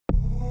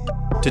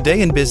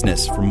Today in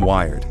Business from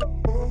Wired.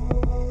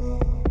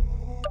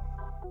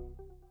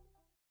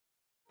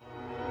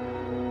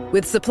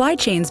 With supply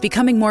chains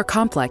becoming more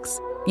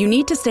complex, you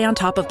need to stay on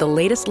top of the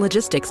latest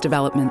logistics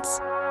developments.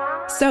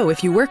 So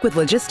if you work with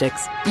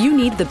logistics, you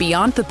need the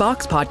Beyond the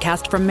Box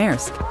podcast from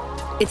Maersk.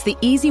 It's the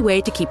easy way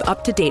to keep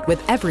up to date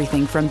with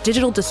everything from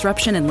digital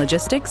disruption in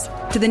logistics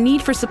to the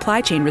need for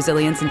supply chain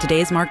resilience in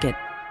today's market.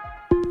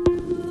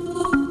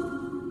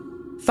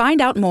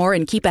 Find out more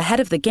and keep ahead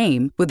of the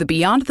game with the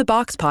Beyond the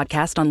Box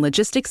podcast on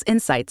logistics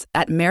insights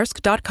at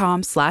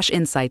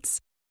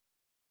maersk.com/insights.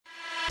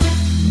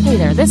 Hey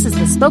there, this is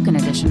the spoken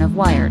edition of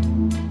Wired.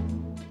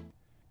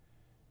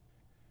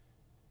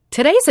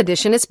 Today's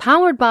edition is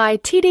powered by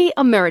TD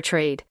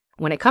Ameritrade.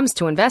 When it comes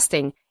to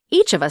investing,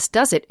 each of us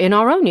does it in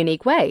our own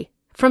unique way.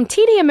 From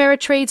TD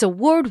Ameritrade's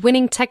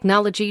award-winning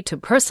technology to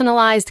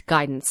personalized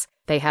guidance,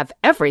 they have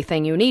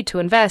everything you need to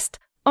invest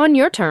on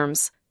your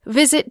terms.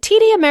 Visit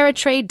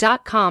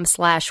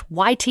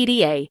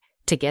tdameritrade.com/YTDA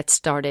to get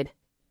started.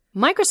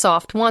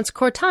 Microsoft wants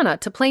Cortana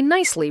to play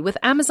nicely with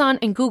Amazon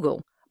and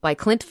Google by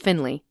Clint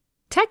Finley.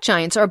 Tech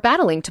giants are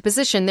battling to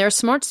position their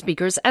smart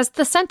speakers as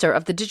the center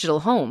of the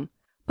digital home.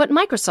 But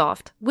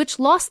Microsoft, which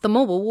lost the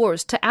mobile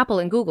wars to Apple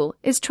and Google,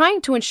 is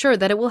trying to ensure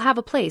that it will have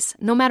a place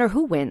no matter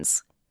who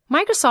wins.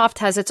 Microsoft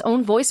has its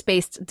own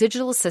voice-based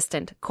digital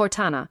assistant,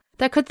 Cortana,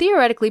 that could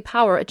theoretically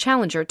power a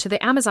challenger to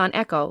the Amazon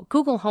Echo,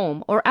 Google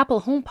Home, or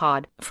Apple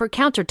HomePod for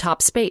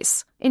countertop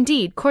space.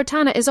 Indeed,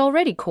 Cortana is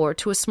already core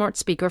to a smart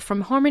speaker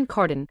from Harman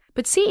Kardon,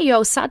 but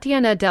CEO Satya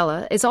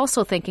Nadella is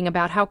also thinking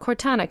about how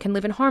Cortana can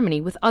live in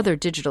harmony with other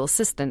digital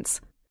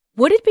assistants.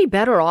 Would it be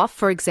better off,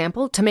 for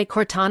example, to make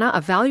Cortana a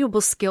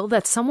valuable skill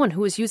that someone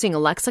who is using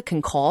Alexa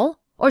can call?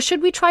 Or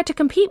should we try to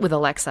compete with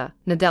Alexa?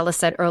 Nadella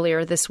said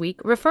earlier this week,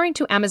 referring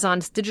to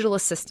Amazon's digital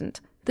assistant.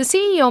 The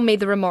CEO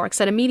made the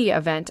remarks at a media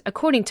event,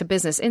 according to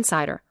Business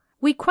Insider.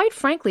 We quite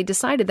frankly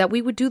decided that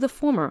we would do the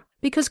former,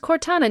 because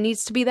Cortana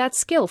needs to be that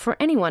skill for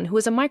anyone who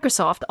is a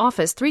Microsoft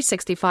Office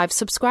 365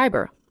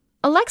 subscriber.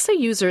 Alexa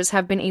users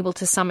have been able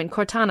to summon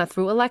Cortana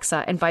through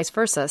Alexa and vice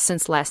versa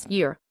since last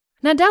year.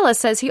 Nadella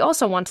says he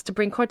also wants to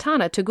bring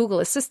Cortana to Google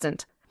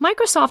Assistant.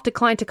 Microsoft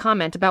declined to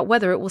comment about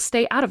whether it will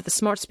stay out of the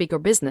smart speaker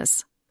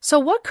business. So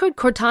what could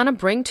Cortana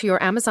bring to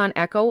your Amazon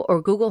Echo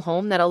or Google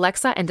Home that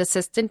Alexa and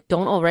Assistant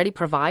don't already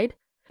provide?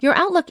 Your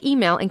Outlook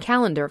email and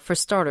calendar, for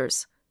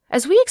starters.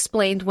 As we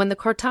explained when the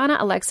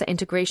Cortana-Alexa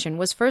integration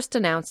was first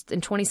announced in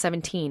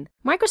 2017,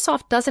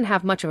 Microsoft doesn't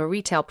have much of a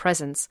retail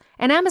presence,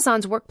 and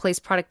Amazon's workplace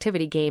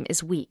productivity game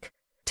is weak.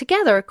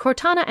 Together,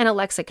 Cortana and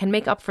Alexa can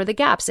make up for the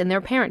gaps in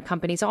their parent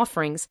company's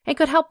offerings and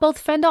could help both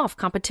fend off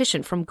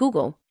competition from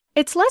Google.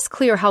 It's less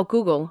clear how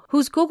Google,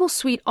 whose Google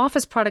Suite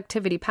Office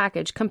productivity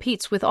package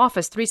competes with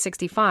Office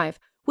 365,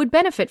 would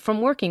benefit from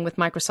working with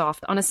Microsoft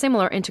on a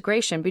similar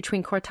integration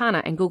between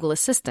Cortana and Google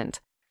Assistant.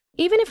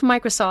 Even if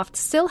Microsoft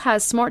still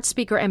has smart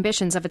speaker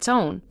ambitions of its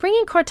own,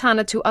 bringing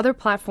Cortana to other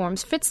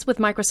platforms fits with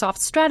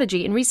Microsoft's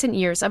strategy in recent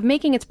years of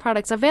making its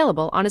products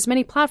available on as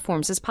many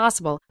platforms as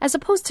possible, as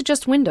opposed to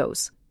just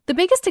Windows. The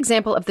biggest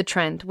example of the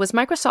trend was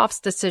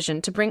Microsoft's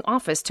decision to bring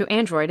Office to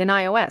Android and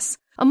iOS,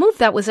 a move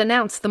that was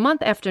announced the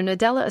month after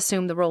Nadella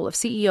assumed the role of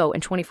CEO in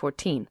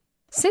 2014.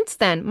 Since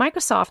then,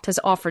 Microsoft has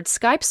offered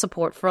Skype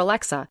support for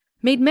Alexa,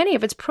 made many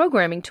of its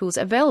programming tools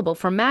available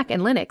for Mac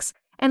and Linux,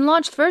 and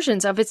launched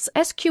versions of its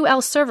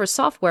SQL Server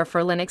software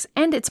for Linux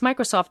and its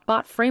Microsoft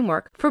Bot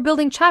framework for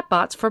building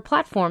chatbots for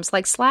platforms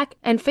like Slack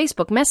and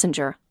Facebook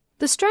Messenger.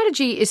 The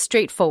strategy is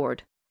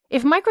straightforward.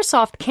 If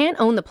Microsoft can't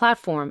own the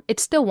platform, it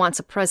still wants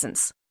a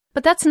presence.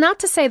 But that's not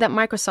to say that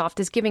Microsoft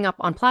is giving up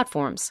on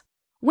platforms.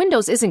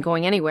 Windows isn't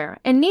going anywhere,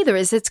 and neither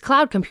is its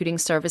cloud computing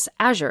service,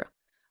 Azure.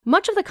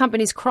 Much of the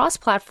company's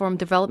cross-platform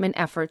development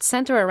efforts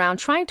center around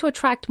trying to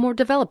attract more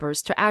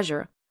developers to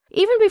Azure.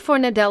 Even before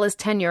Nadella's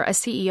tenure as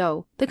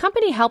CEO, the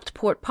company helped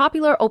port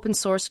popular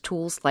open-source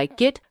tools like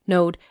Git,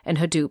 Node, and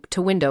Hadoop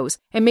to Windows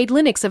and made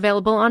Linux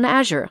available on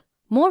Azure.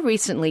 More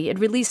recently, it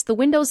released the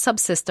Windows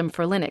subsystem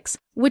for Linux,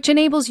 which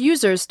enables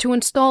users to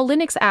install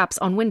Linux apps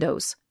on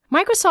Windows.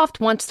 Microsoft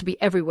wants to be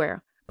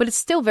everywhere, but it's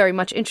still very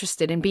much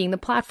interested in being the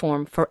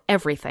platform for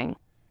everything.